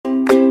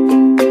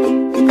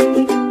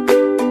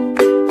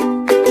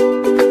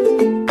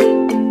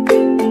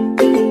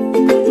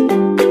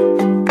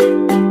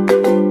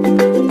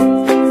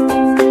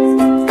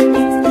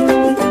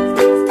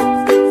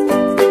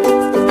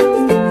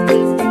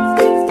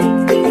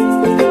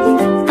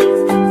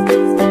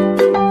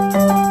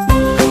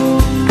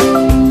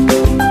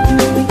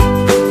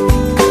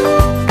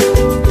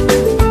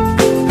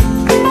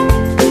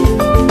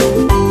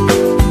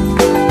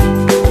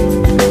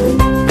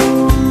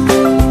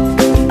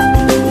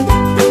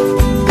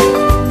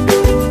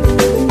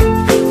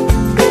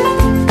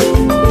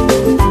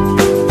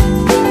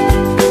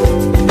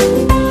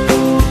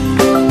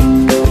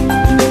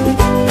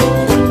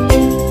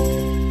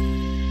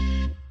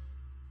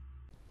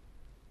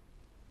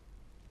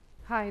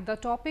Hi, the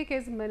topic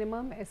is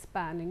minimum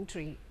spanning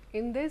tree.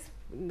 In this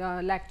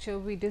lecture,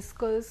 we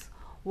discuss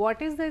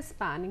what is the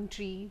spanning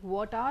tree,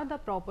 what are the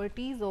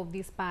properties of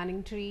the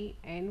spanning tree,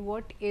 and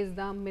what is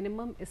the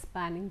minimum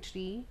spanning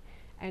tree,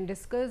 and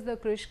discuss the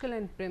Kruskal's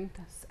and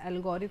Primth's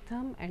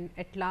algorithm, and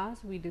at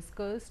last we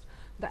discussed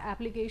the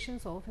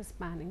applications of a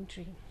spanning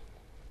tree.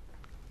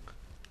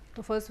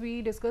 So first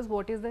we discuss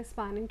what is the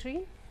spanning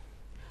tree.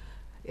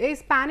 A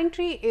spanning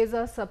tree is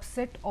a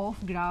subset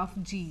of graph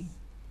G.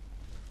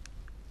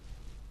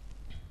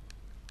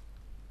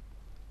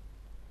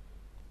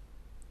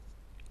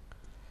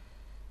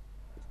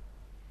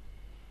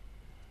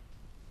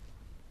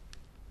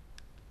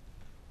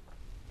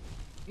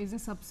 Is a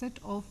subset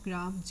of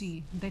graph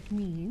G. That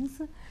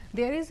means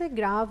there is a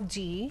graph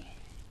G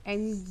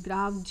and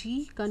graph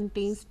G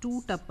contains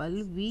two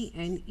tuple V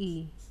and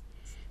E.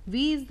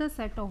 V is the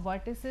set of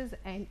vertices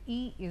and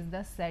E is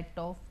the set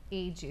of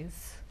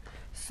edges.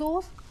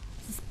 So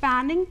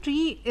spanning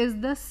tree is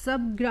the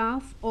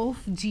subgraph of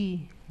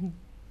G,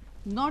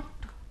 not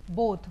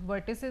both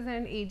vertices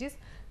and edges,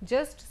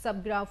 just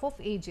subgraph of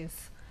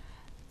edges.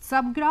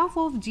 Subgraph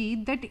of G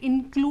that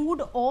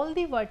include all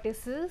the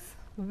vertices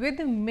with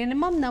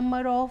minimum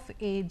number of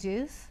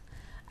edges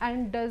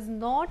and does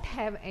not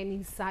have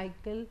any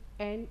cycle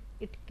and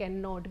it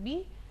cannot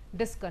be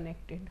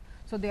disconnected.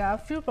 So there are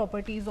few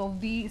properties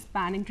of the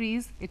spanning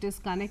trees. It is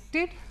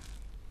connected,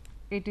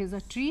 it is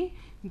a tree,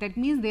 that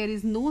means there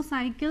is no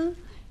cycle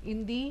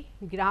in the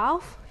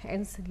graph,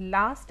 and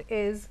last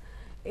is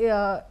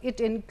it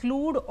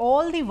include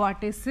all the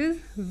vertices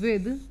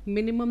with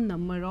minimum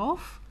number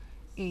of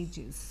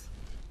edges.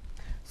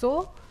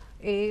 So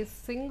a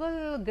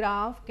single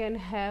graph can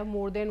have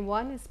more than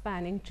one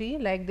spanning tree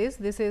like this.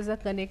 This is a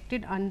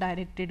connected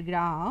undirected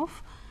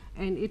graph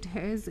and it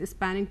has a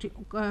spanning tree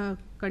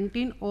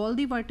contain all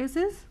the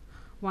vertices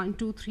 1,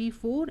 2, 3,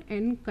 4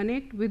 and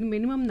connect with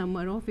minimum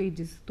number of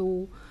edges.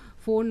 So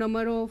 4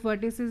 number of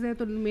vertices है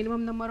तो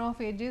minimum number of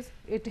edges.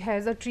 It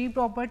has a tree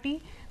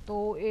property.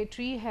 So a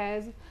tree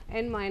has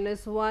n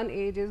minus 1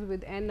 edges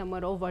with n number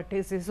of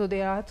vertices. So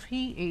there are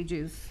 3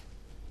 edges.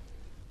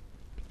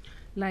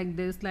 Like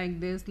this, like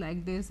this,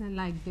 like this and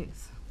like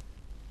this.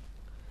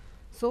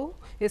 So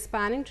a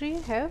spanning tree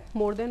have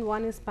more than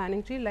one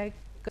spanning tree like.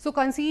 So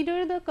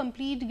consider the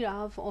complete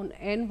graph on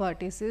n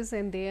vertices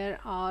and there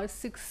are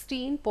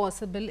 16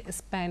 possible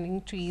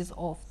spanning trees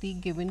of the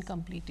given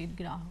completed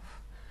graph.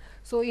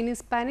 So in a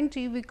spanning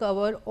tree we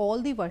cover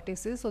all the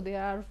vertices. So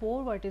there are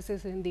 4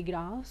 vertices in the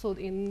graph. So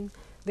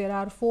there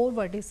are 4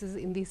 vertices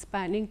in the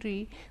spanning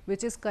tree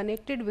which is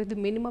connected with the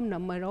minimum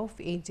number of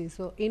edges.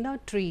 So in a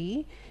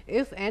tree,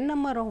 if n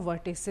number of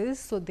vertices,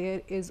 so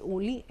there is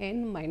only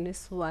n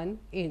minus 1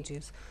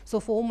 edges.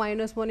 So 4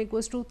 minus 1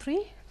 equals to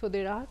 3. So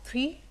there are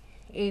 3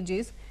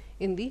 edges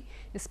in the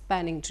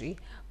spanning tree.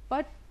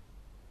 But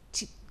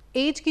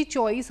as की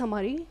choice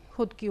हमारी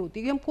खुद की होती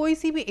है कि हम कोई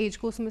सी भी एज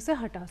को उसमें से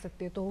हटा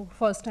सकते हैं. तो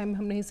फर्स्ट टाइम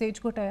हमने इस एज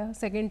को हटाया,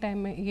 सेकेंड टाइम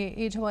में ये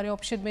एज हमारे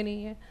ऑप्शन में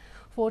नहीं है,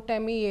 फोर्थ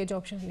टाइम में ये एज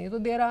ऑप्शन नहीं है. तो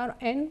there are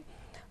N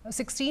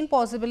 16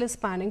 possible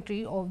spanning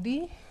tree of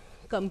the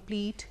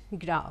complete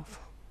graph.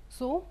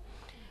 So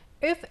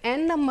if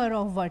n number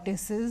of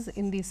vertices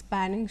in the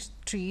spanning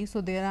tree,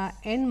 so there are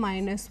n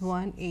minus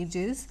 1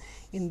 edges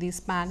in the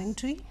spanning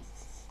tree,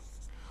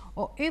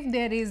 or if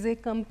there is a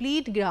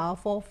complete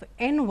graph of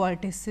n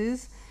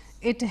vertices,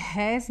 it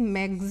has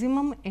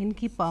maximum n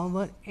की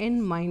power n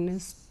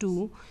minus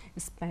 2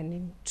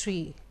 spanning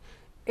tree.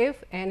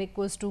 If n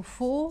equals to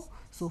 4,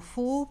 so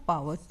 4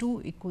 power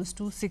 2 equals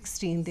to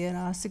 16. There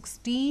are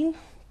 16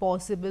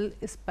 possible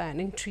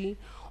spanning tree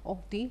of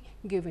the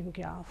given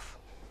graph.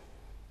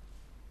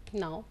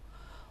 Now,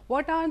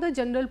 what are the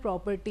general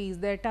properties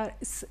that are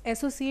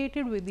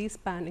associated with the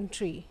spanning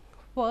tree?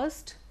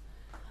 First,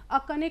 a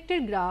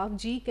connected graph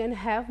G can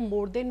have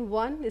more than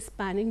one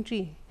spanning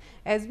tree.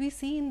 As we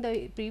see in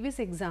the previous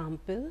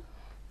example,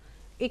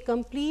 a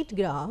complete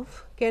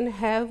graph can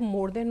have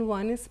more than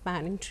one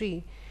spanning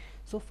tree.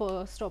 So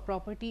first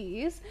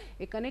property is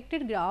a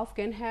connected graph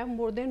can have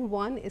more than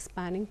one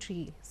spanning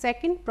tree.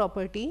 Second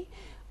property,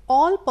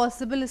 all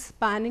possible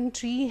spanning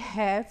tree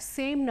have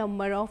same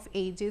number of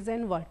edges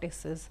and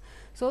vertices.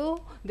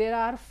 So there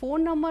are 4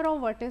 number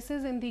of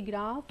vertices in the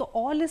graph. So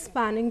all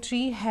spanning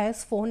tree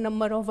has 4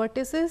 number of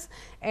vertices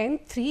and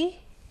 3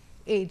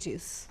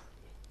 edges.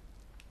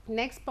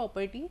 Next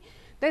property,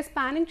 the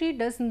spanning tree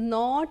does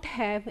not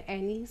have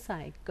any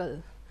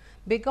cycle.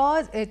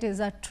 Because it is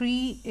a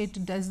tree,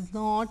 it does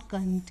not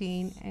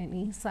contain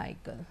any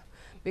cycle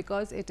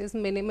because it is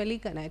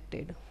minimally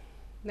connected.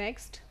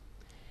 Next,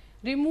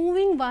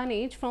 removing one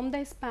edge from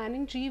the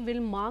spanning tree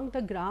will mark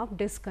the graph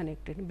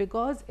disconnected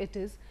because it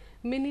is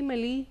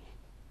minimally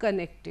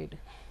connected.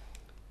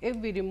 If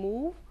we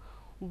remove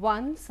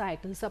one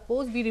cycle,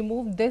 suppose we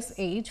remove this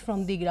edge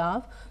from the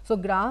graph, so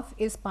graph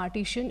is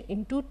partitioned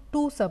into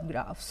 2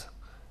 subgraphs,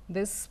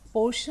 this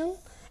portion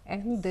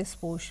and this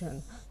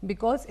portion,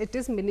 because it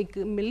is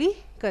minimally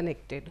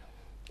connected.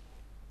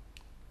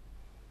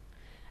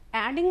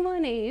 Adding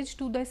one edge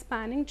to the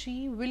spanning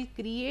tree will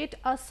create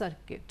a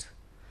circuit.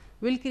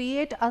 will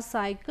create a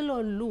cycle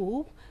or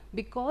loop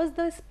because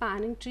the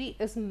spanning tree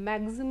is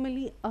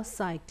maximally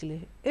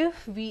acyclic.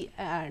 If we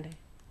add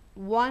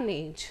one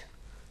edge,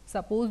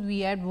 suppose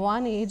we add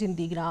one edge in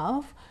the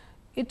graph,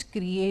 it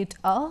create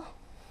a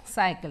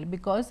cycle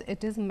because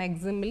it is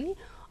maximally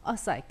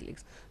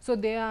acyclic. So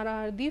there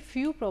are the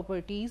few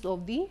properties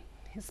of the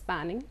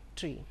spanning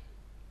tree.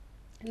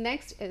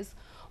 Next is,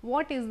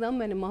 what is the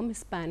minimum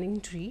spanning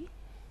tree?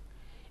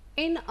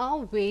 In a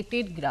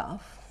weighted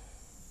graph,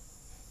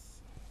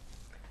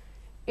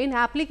 in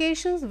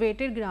applications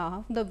weighted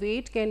graph, the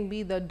weight can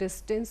be the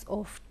distance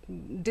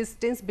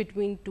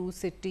between two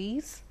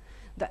cities,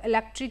 the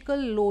electrical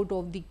load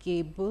of the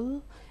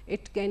cable,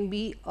 it can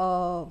be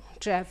a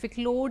traffic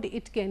load,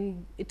 it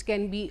can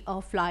be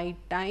a flight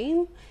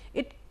time,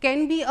 it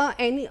can be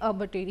any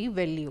arbitrary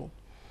value.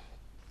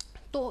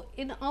 So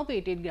in a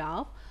weighted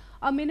graph,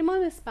 a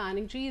minimum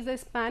spanning tree is a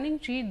spanning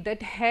tree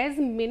that has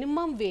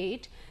minimum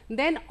weight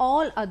than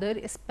all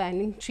other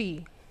spanning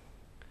tree.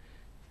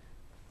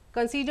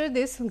 Consider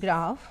this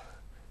graph.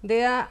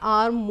 There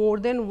are more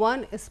than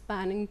one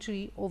spanning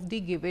tree of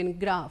the given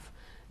graph,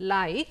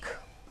 like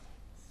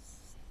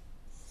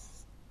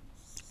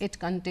it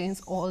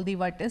contains all the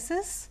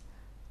vertices.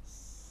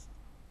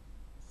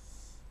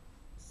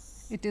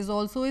 It is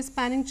also a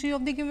spanning tree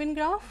of the given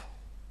graph.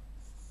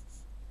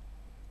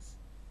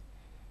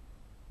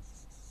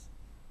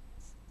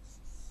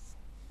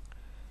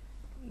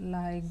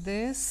 Like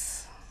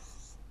this.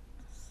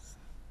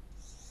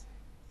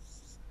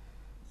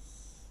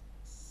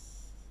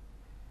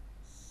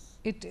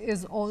 It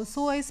is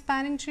also a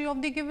spanning tree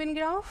of the given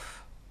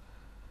graph.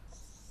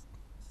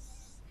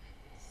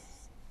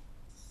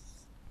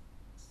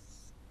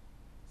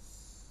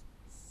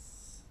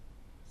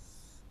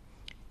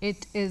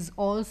 It is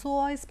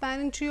also a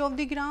spanning tree of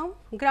the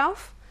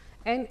graph,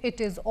 and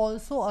it is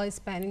also a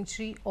spanning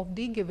tree of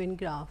the given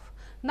graph.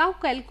 Now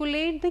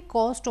calculate the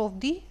cost of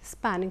the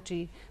spanning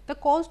tree. The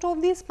cost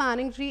of the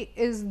spanning tree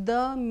is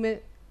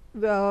the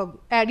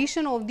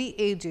addition of the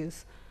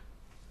edges.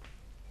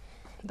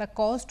 The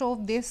cost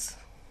of this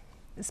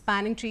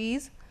spanning tree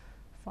is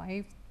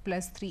 5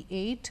 plus 3,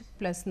 8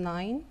 plus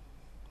 9,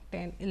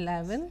 10,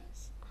 11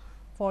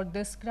 for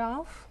this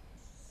graph.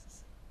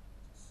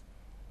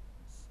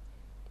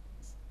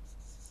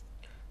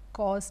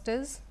 Cost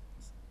is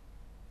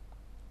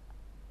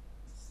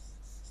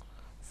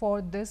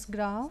for this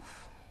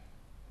graph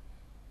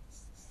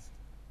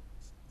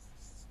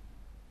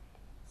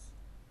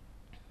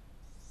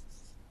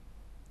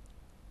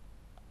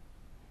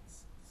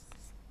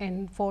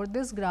and for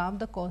this graph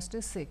the cost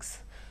is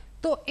 6.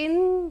 So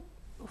in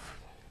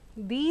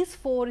these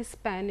four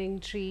spanning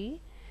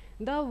tree,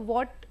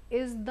 what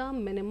is the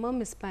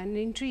minimum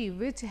spanning tree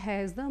which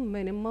has the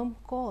minimum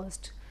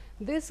cost?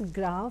 This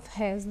graph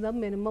has the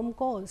minimum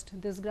cost.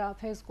 This graph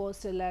has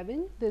cost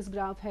 11, this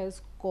graph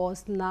has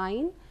cost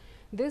 9,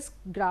 this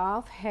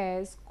graph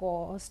has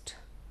cost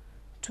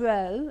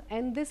 12,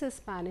 and this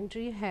spanning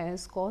tree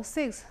has cost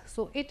 6.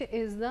 So it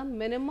is the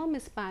minimum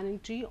spanning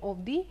tree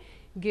of the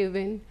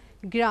given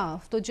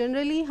graph. तो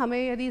generally हमें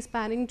यदि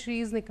spanning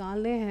trees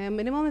निकालने हैं,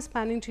 minimum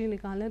spanning tree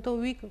निकालने हैं, तो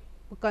we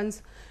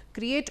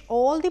create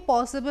all the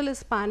possible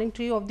spanning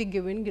tree of the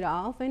given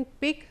graph and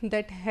pick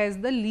that has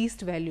the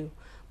least value,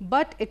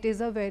 but it is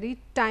a very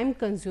time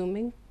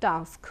consuming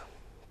task.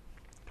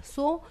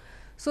 So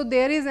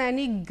there is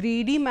any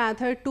greedy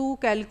method to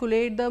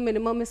calculate the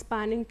minimum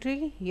spanning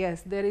tree?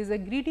 Yes, there is a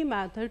greedy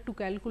method to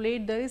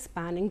calculate the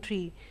spanning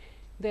tree.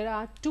 There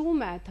are two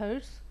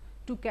methods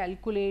to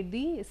calculate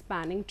the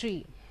spanning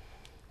tree.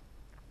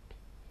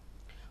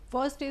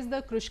 First is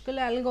the Kruskal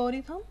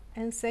algorithm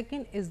and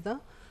second is the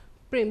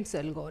Prim's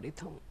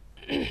algorithm.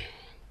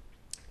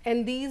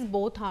 And these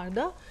both are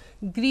the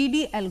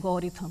greedy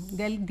algorithm.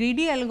 The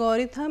greedy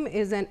algorithm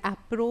is an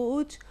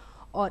approach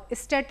or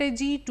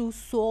strategy to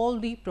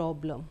solve the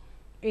problem.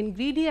 In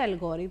greedy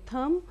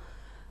algorithm,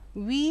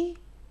 we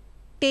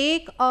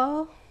take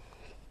a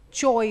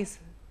choice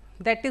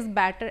that is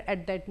better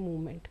at that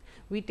moment.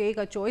 We take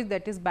a choice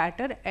that is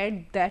better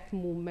at that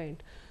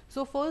moment.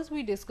 So first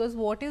we discuss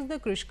what is the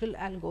Kruskal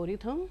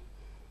algorithm.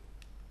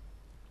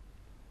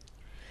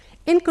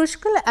 In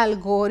Kruskal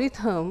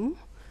algorithm,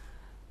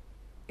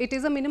 it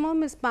is a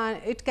minimum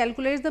it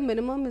calculates the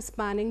minimum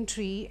spanning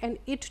tree and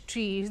it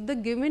treats the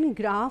given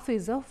graph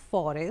is a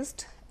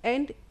forest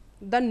and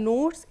the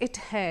nodes it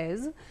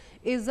has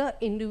is a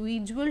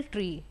individual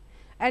tree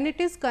and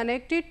it is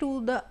connected to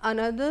the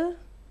another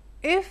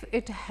if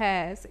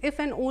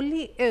and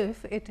only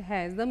if it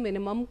has the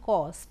minimum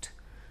cost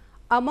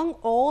among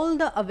all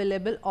the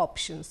available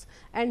options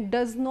and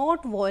does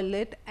not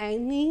violate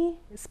any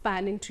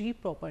spanning tree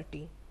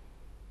property.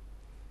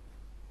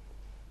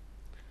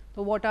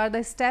 So what are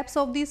the steps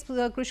of this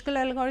Kruskal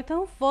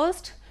algorithm?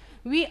 First,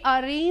 we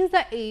arrange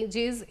the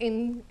edges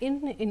in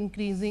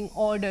increasing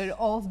order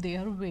of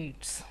their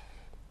weights.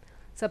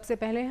 सबसे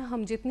पहले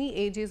हम जितनी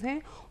edges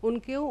हैं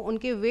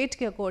उनके wait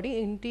के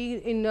according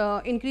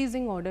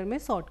increasing order में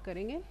sort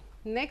करेंगे.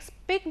 Next,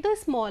 pick the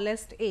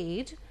smallest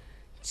as,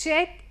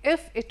 check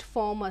if it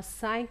form a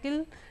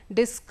cycle,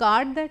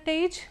 discard that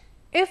edge.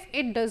 If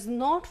it does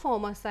not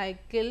form a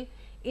cycle,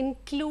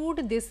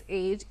 include this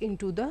edge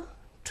into the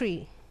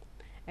tree.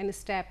 And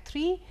step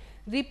 3,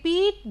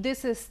 repeat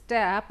this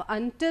step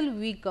until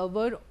we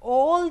cover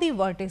all the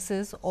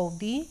vertices of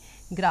the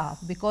graph,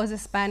 because a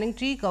spanning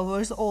tree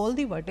covers all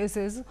the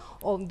vertices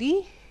of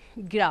the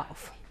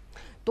graph.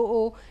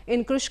 So,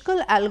 in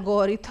Kruskal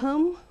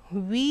algorithm,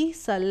 we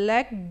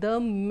select the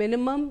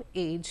minimum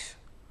edge.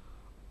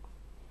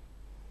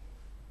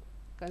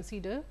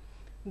 Consider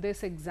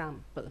this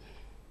example.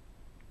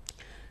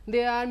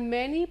 There are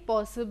many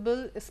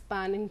possible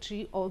spanning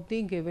tree of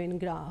the given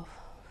graph,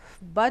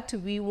 but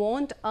we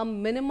want a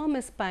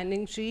minimum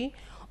spanning tree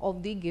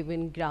of the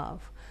given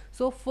graph.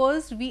 So,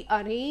 first we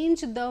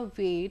arrange the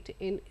weight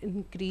in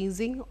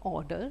increasing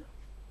order.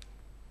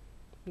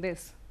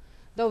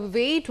 The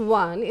weight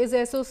 1 is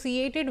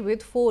associated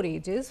with 4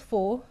 edges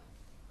for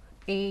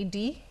AD.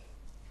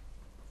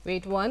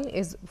 Weight 1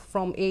 is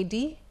from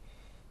AD,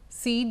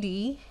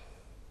 CD,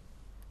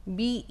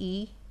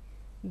 BE,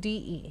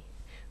 DE.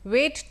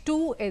 Weight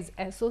 2 is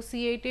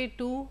associated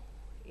to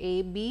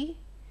AB,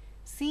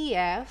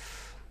 CF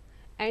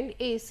and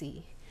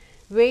AC.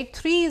 Weight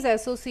 3 is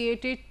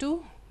associated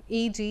to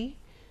EG.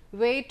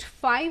 Weight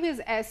 5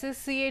 is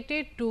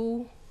associated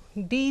to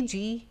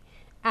DG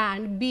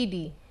and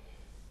BD.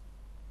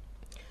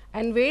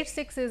 And weight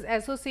 6 is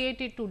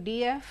associated to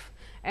DF,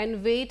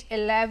 and weight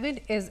 11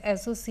 is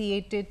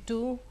associated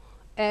to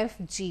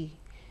FG.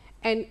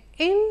 And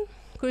in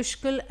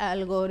Kruskal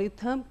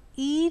algorithm,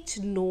 each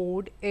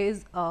node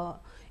is a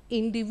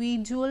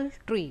individual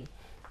tree.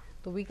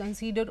 So, we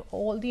consider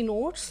all the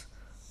nodes.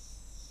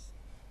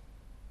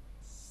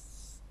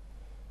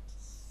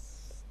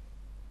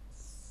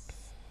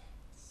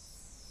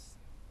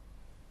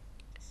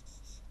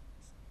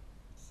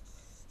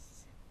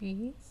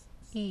 P,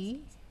 E,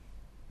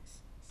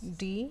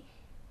 D,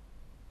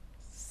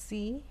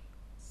 C,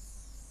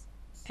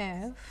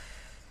 F,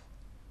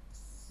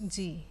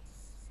 G,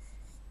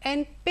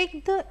 and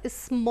pick the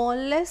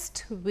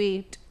smallest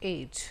weight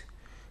edge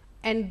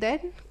and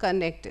then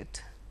connect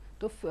it.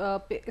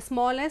 So,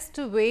 smallest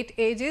weight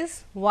edge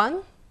is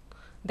 1,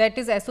 that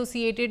is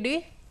associated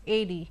with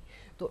AD.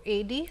 So,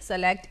 AD,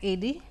 select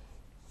AD.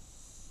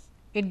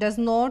 It does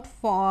not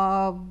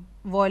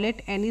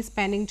violate any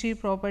spanning tree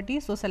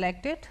property, so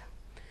select it.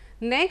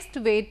 Next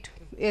weight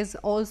is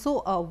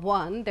also a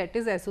 1, that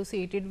is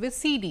associated with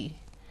CD.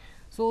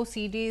 So,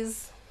 CD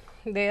is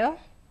there,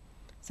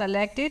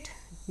 select it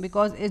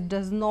because it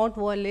does not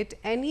violate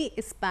any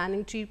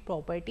spanning tree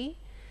property.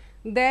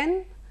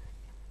 Then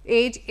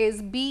edge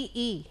is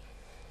BE,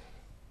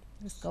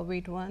 इसका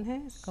weight 1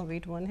 है, इसका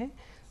weight 1 है,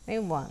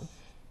 and 1.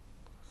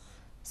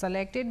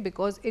 Select it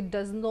because it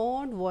does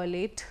not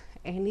violate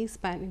any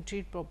spanning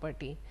tree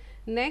property.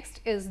 Next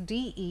is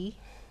DE.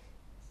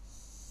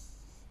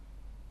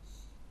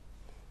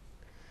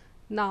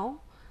 Now,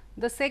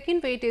 the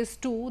second weight is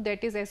 2,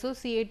 that is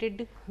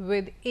associated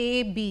with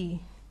AB.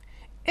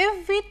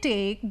 If we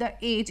take the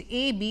edge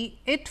AB,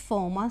 it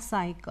form a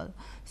cycle.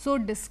 So,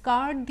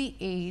 discard the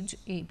edge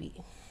AB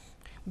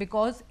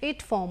because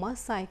it form a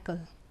cycle.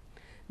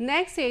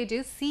 Next edge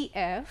is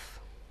CF.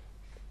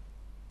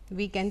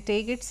 We can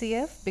take it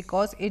CF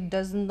because it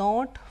does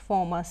not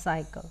form a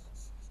cycle.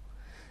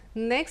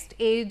 Next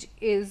edge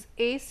is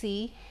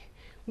AC.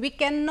 We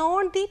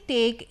cannot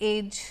take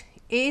edge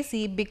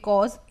AC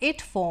because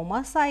it form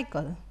a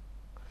cycle.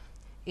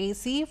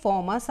 AC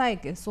form a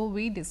cycle, so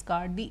we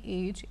discard the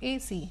edge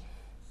AC.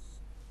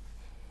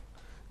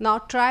 Now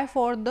try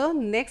for the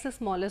next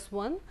smallest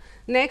one.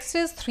 Next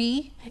is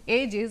 3,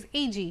 edge is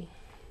EG.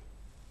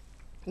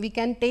 We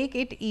can take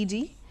it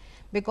EG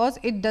because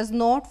it does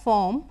not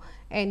form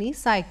any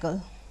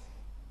cycle.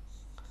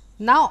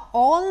 Now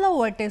all the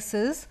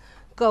vertices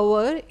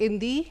cover in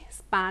the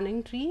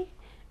spanning tree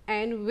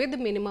and with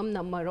minimum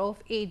number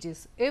of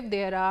edges. If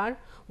there are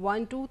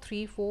 1, 2,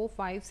 3, 4,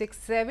 5, 6,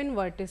 7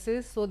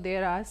 vertices, so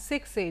there are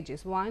 6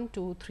 edges, 1,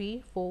 2,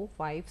 3, 4,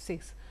 5,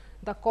 6.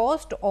 The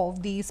cost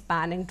of the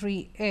spanning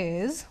tree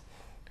is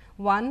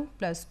 1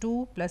 plus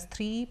 2 plus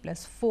 3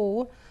 plus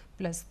 4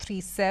 plus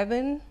 3,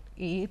 7,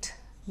 8,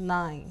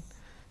 9.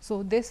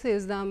 So, this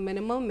is the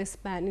minimum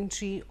spanning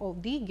tree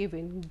of the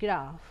given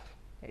graph.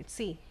 Let us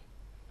see.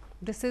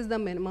 This is the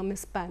minimum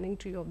spanning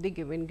tree of the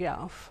given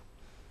graph.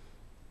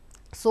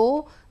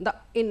 So, the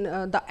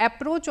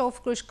approach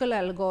of Kruskal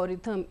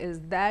algorithm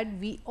is that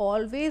we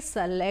always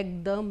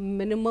select the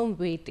minimum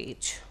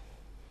weightage.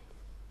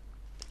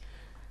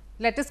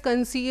 Let us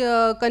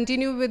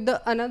continue with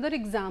another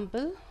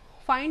example.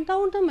 Find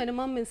out the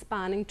minimum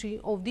spanning tree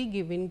of the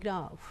given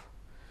graph.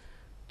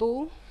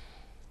 So,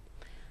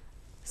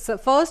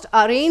 first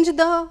arrange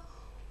the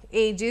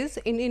edges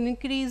in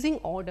increasing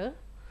order.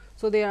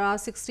 So, there are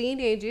 16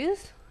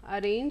 edges.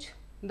 Arrange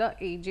the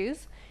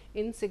edges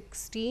in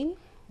 16.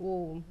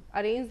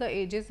 Arrange the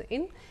edges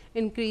in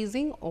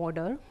increasing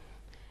order,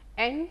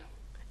 and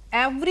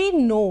every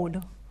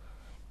node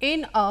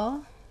in a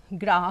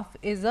graph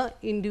is a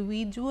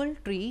individual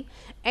tree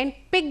and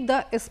pick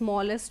the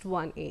smallest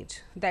one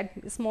edge.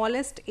 That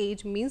smallest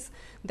edge means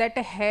that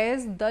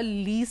has the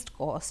least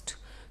cost.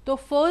 So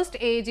first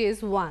edge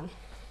is 1,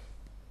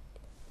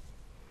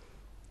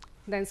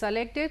 then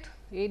select it,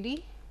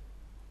 AD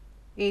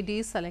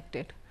is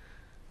selected.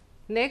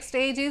 Next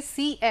edge is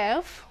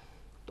CF,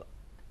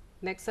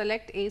 next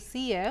select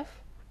ACF,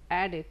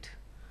 add it.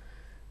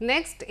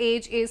 Next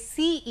edge is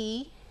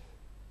CE,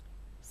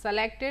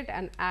 select it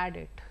and add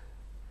it.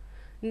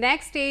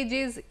 Next edge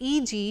is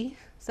EG,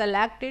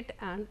 select it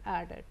and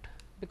add it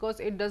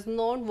because it does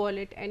not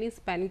violate any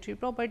spanning tree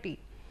property.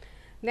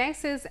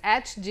 Next is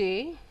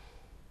HJ,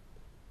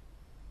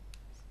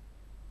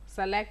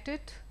 select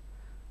it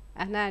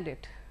and add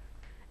it.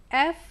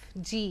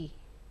 FG,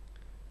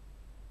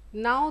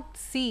 now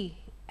see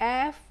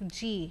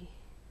FG,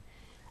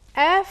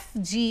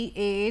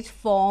 FGH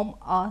form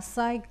a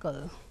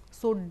cycle.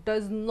 So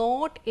does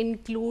not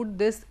include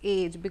this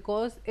edge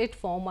because it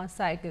form a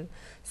cycle.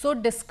 So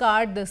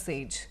discard this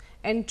edge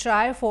and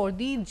try for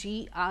the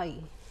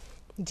GI.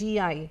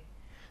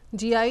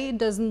 GI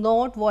does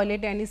not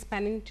violate any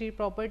spanning tree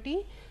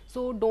property.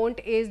 So don't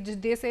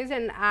edge this edge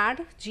and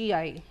add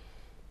GI.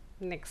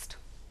 Next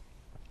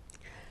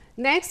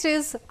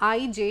is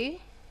IJ,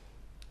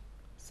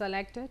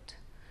 select it.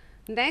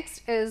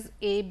 Next is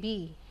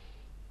AB.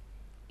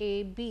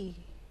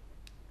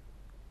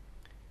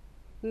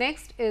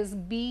 Next is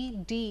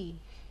BD.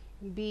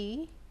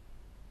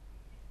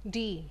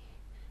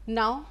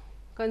 Now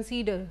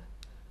consider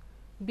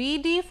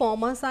BD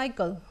form a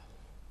cycle.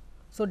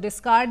 So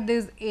discard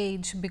this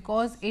edge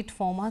because it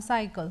form a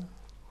cycle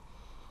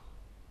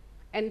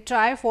and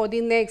try for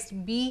the next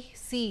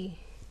BC.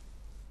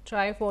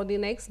 Try for the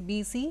next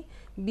BC.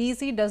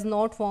 BC does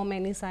not form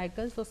any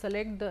cycle. So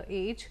select the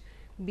edge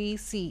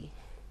BC.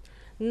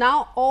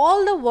 Now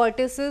all the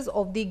vertices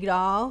of the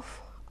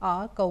graph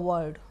are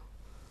covered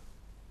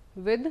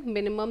with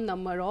minimum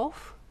number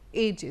of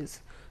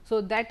edges.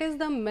 So that is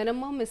the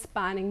minimum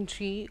spanning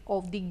tree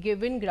of the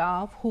given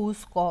graph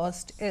whose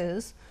cost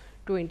is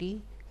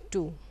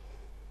 22.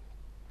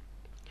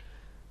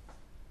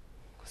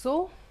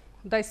 So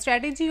the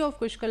strategy of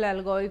Kushkal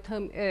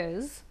algorithm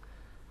is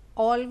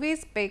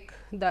always pick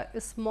the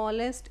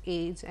smallest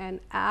edge and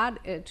add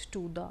it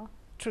to the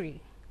tree.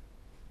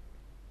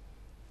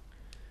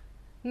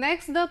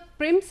 Next, the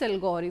Prim's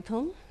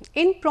algorithm.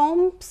 In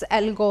Prim's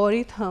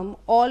algorithm,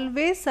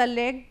 always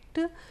select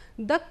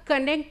the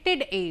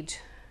connected edge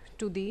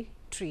to the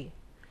tree.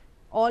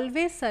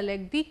 Always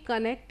select the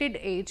connected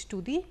edge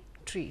to the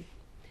tree.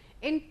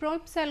 In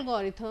Prim's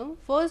algorithm,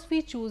 first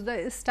we choose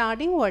the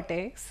starting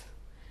vertex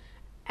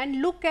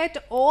and look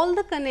at all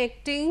the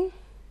connecting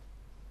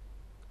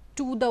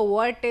to the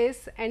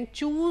vertex and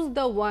choose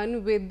the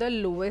one with the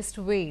lowest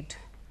weight.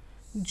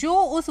 जो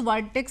उस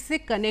vertex से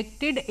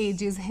connected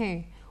edges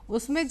हैं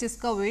उसमें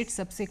जिसका wait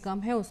सबसे कम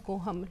है उसको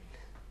हम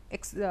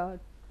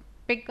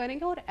पिक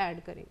करेंगे और ऐड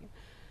करेंगे.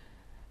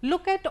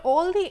 Look at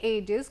all the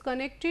edges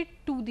connected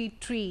to the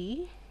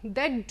tree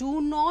that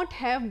do not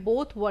have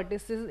both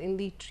vertices in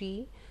the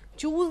tree.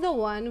 Choose the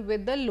one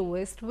with the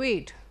lowest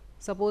weight.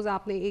 Suppose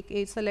आपने एक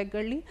edge select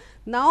कर ली.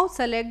 Now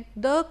select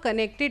the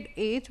connected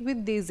edge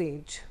with this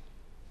edge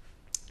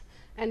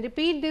and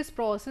repeat this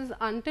process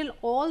until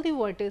all the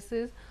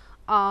vertices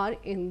are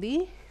in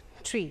the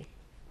tree.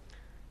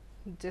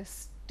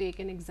 Just take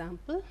an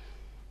example.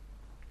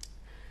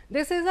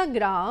 This is a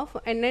graph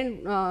and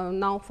then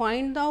now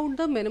find out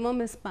the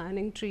minimum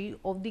spanning tree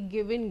of the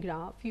given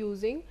graph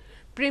using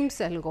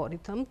Prim's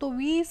algorithm. So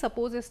we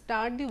suppose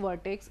start the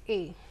vertex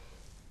A.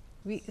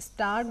 We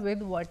start with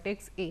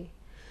vertex A.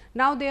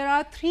 Now there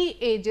are 3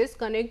 edges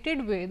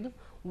connected with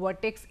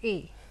vertex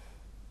A.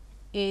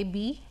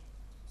 AB,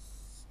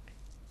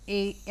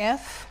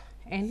 AF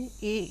and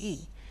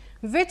AE.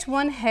 Which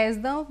one has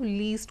the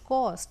least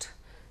cost?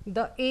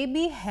 The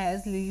AB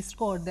has least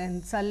cost,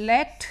 then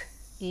select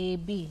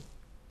AB.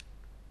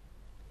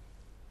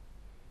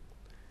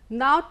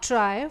 Now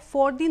try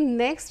for the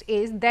next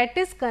edge that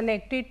is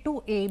connected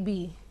to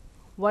AB,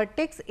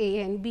 vertex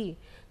A and B.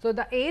 So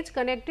the edge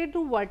connected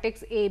to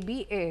vertex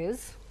AB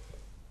is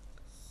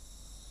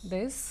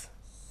this,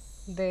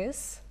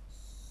 this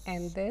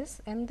and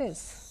this and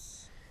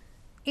this.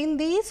 In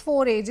these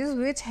 4 edges,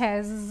 which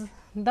has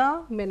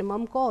the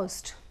minimum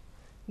cost?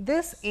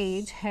 This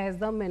edge has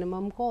the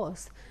minimum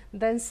cost.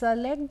 Then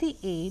select the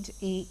edge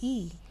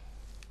AE.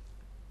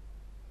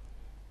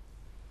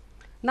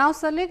 Now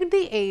select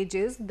the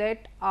edges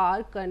that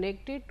are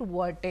connected to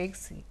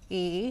vertex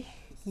A,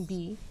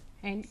 B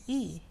and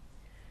E.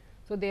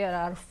 So there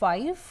are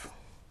 5,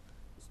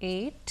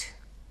 8,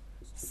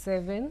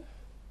 7,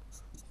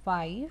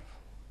 5,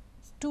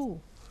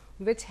 2,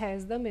 which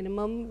has the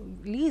minimum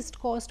least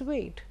cost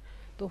weight.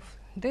 So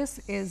this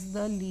is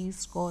the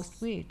least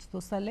cost weight. So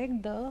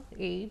select the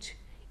edge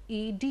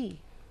ED.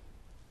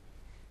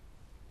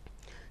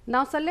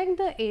 Now select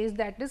the edge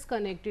that is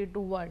connected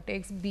to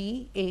vertex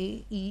B,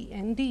 A, E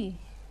and D.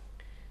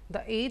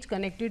 The edge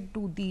connected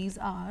to these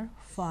are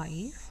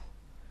 5,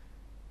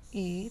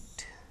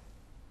 8,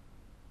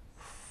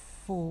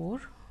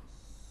 4,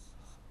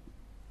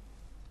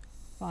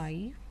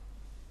 5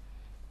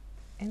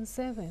 and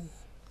 7.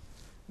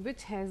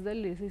 Which has the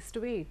least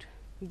weight?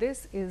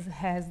 This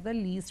has the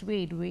least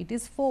weight. Weight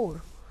is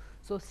 4.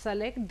 So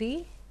select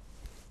the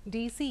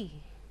DC.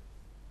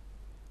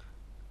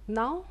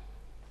 Now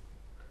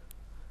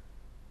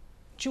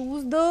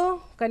choose the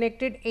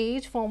connected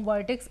edge from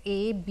vertex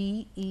A,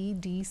 B, E,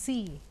 D,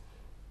 C,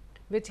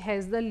 which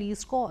has the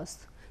least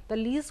cost. The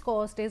least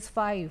cost is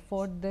 5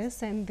 for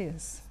this and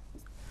this.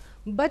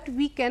 But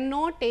we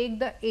cannot take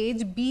the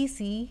edge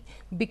BC,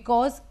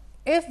 because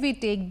if we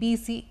take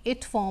BC,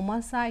 it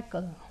forms a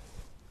cycle.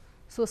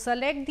 So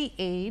select the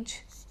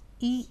edge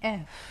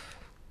EF.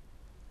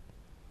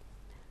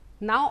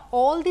 Now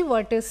all the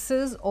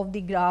vertices of the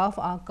graph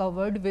are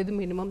covered with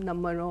minimum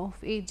number of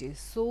edges.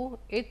 So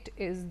it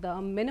is the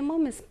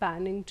minimum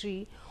spanning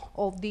tree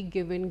of the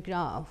given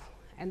graph,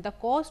 and the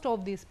cost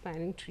of the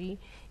spanning tree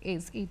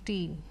is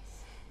 18.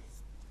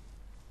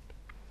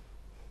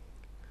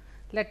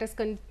 Let us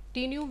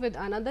continue with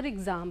another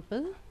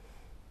example.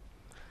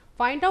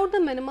 Find out the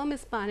minimum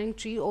spanning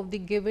tree of the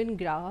given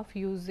graph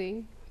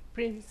using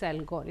Prim's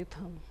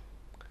algorithm.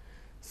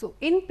 So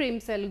in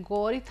Prim's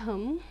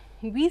algorithm,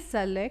 we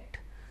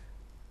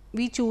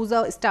choose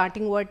a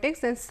starting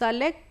vertex and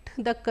select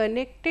the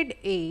connected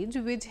edge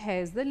which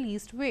has the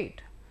least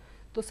weight.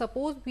 So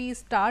suppose we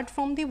start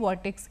from the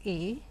vertex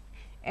A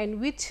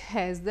and which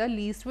has the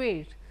least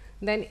weight,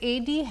 then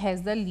AD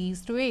has the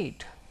least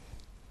weight.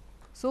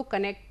 So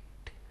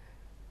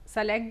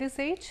select this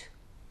edge.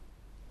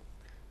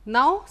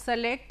 Now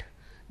select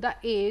the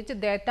edge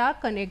that are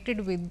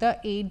connected with the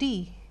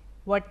AD,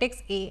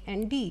 vertex A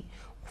and D.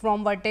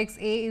 From vertex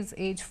A is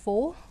edge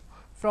 4,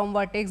 from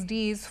vertex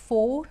D is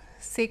 4,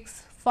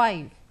 6,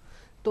 5.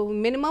 So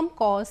minimum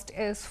cost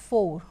is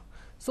 4.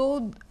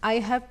 So I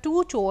have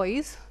two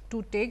choice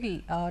to take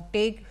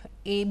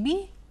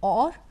AB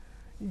or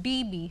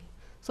DB.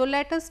 So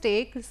let us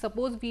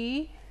suppose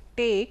we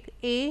take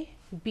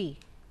AB.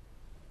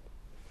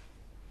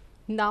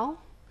 Now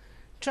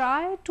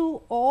try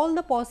to all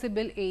the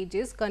possible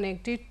edges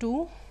connected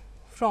to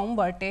from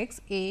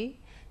vertex A,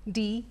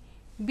 D,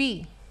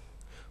 B.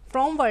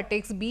 From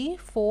vertex B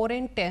 4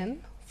 and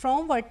 10,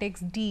 from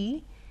vertex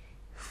D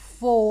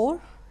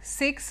 4,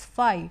 6,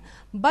 5,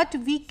 but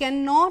we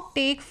cannot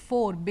take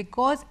 4,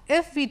 because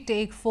if we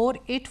take 4,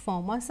 it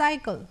forms a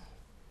cycle.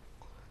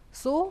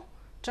 So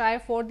try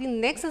for the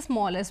next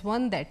smallest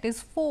one, that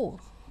is 4.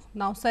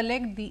 Now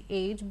select the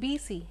edge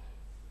BC.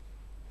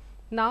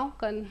 Now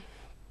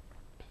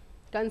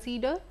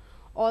consider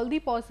all the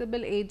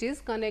possible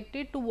edges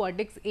connected to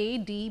vertex A,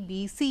 D,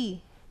 B,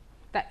 C.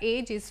 The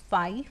edge is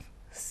 5,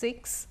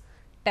 6,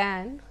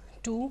 10,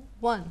 2,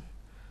 1.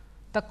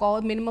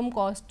 The minimum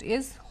cost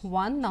is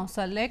 1. Now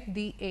select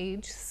the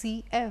edge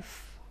CF.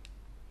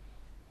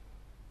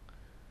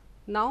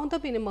 Now the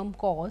minimum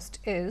cost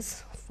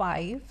is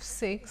 5,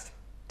 6,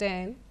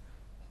 10,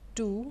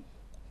 2,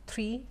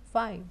 3,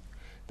 5.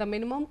 The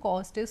minimum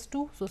cost is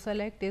 2. So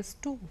select is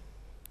 2.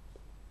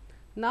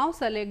 Now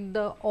select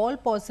the all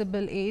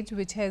possible edge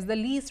which has the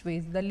least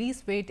weight. The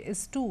least weight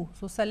is 2.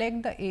 So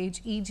select the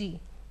edge EG.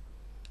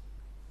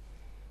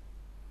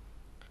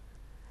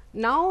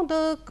 Now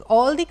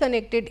all the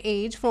connected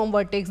edge from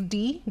vertex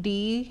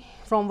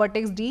from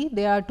vertex D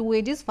there are two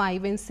edges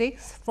 5 and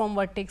 6, from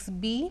vertex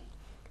B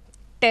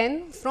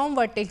 10, from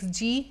vertex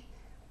G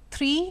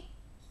 3,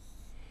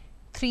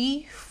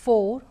 3,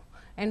 4,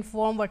 and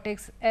from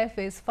vertex F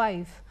is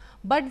 5.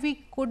 But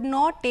we could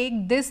not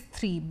take this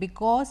 3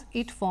 because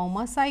it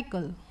forms a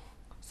cycle.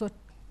 So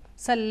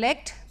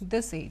select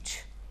this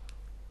edge.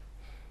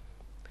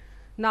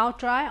 Now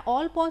try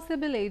all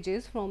possible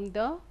edges from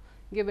the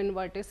given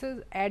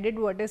vertices, added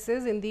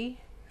vertices in the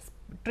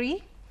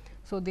tree.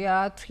 So there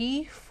are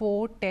 3,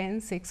 4,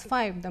 10, 6,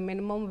 5. The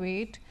minimum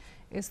weight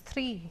is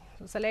 3.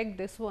 So select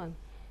this one.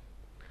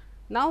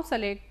 Now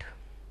select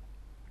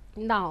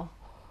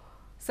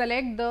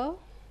the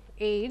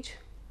edge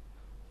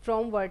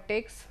from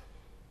vertex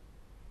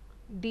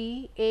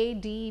D, A,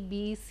 D,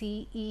 B,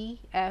 C, E,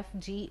 F,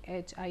 G,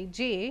 H, I,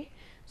 J.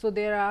 So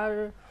there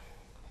are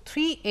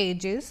 3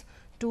 edges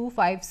 2,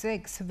 5,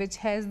 6, which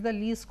has the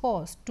least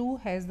cost. 2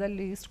 has the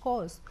least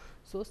cost.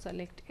 So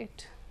select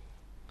it.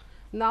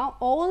 Now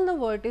all the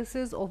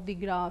vertices of the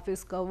graph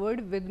is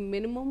covered with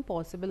minimum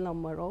possible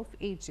number of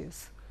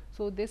edges.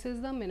 So this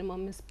is the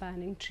minimum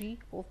spanning tree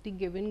of the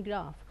given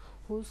graph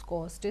whose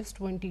cost is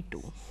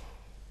 22.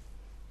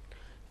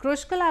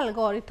 Kruskal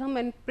algorithm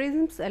and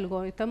Prim's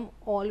algorithm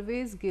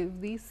always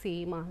give the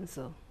same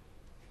answer.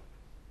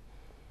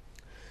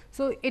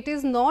 So it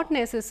is not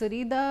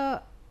necessary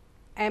the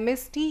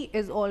MST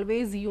is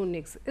always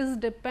unique. It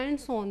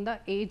depends on the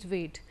edge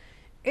weight.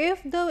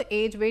 If the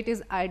edge weight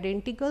is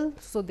identical,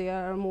 so there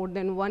are more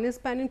than one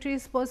spanning tree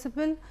is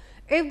possible.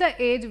 If the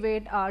edge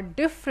weight are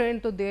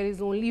different, so there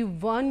is only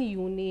one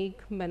unique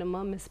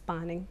minimum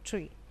spanning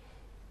tree.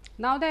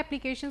 Now the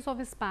applications of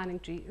a spanning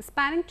tree.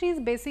 Spanning tree is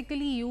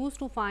basically used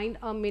to find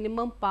a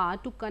minimum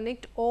path to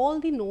connect all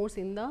the nodes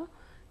in the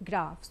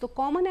graph. So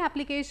common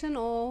application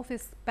of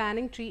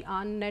spanning tree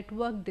are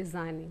network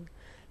designing.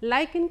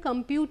 Like in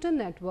computer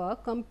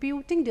network,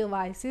 computing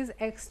devices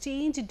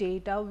exchange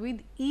data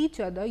with each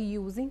other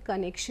using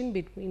connection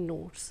between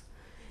nodes.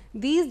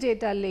 These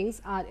data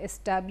links are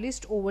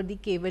established over the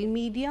cable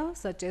media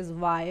such as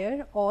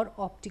wire or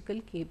optical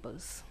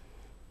cables.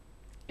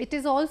 It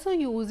is also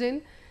used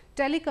in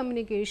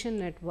telecommunication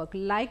network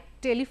like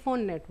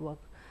telephone network.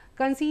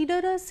 Consider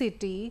a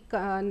city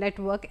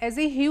network as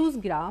a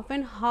huge graph,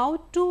 and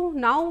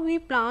now we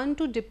plan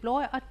to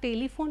deploy a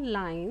telephone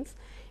lines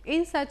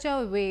in such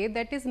a way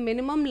that is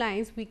minimum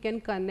lines we can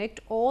connect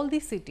all the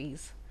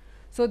cities.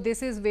 So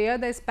this is where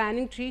the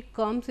spanning tree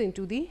comes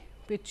into the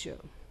picture.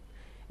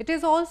 It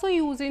is also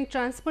used in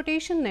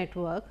transportation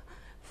network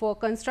for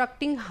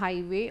constructing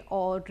highway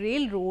or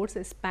railroads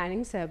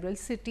spanning several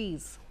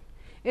cities.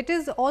 It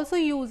is also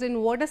used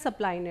in water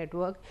supply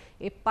network,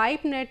 a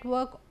pipe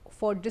network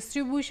for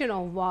distribution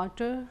of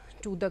water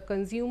to the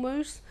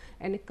consumers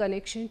and a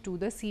connection to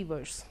the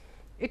sewers.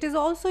 It is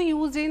also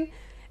used in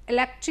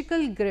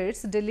electrical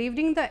grids,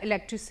 delivering the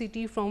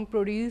electricity from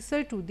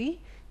producer to the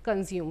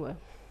consumer.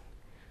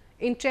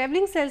 In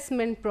traveling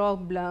salesman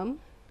problem,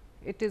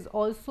 it is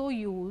also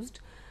used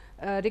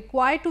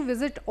required to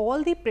visit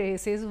all the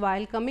places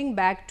while coming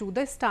back to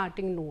the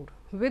starting node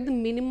with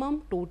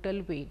minimum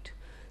total weight.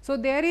 So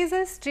there is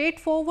a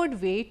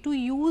straightforward way to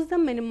use the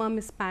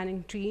minimum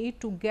spanning tree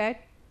to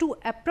get to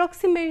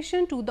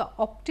approximation to the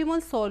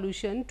optimal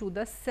solution to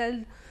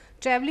the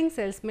traveling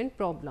salesman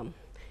problem.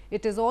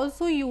 It is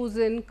also used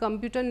in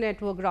computer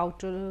network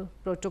router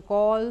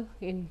protocol,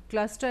 in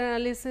cluster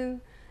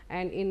analysis,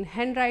 and in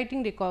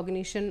handwriting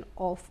recognition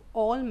of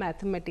all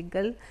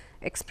mathematical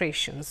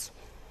expressions.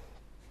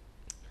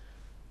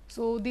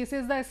 So this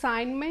is the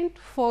assignment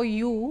for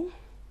you.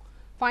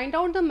 Find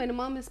out the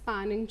minimum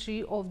spanning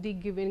tree of the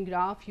given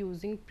graph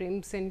using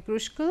Prim's and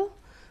Kruskal.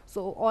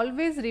 So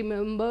always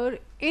remember,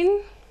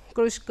 in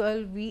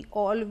Kruskal we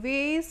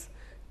always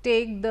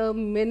take the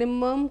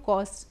minimum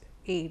cost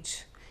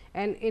edge,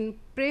 and in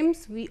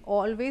Prim's we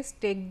always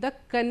take the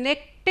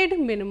connected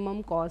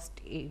minimum cost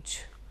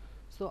edge.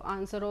 So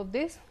answer of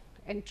this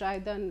and try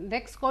the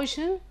next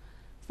question.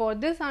 For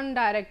this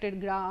undirected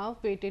graph,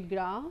 weighted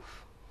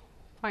graph,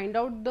 find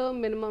out the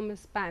minimum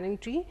spanning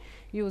tree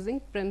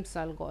using Prim's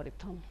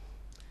algorithm.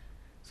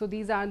 So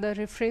these are the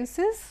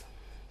references.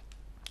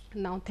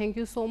 Now thank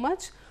you so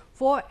much.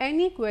 For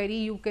any query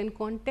you can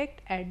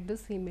contact at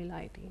this email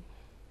ID.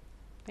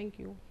 Thank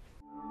you.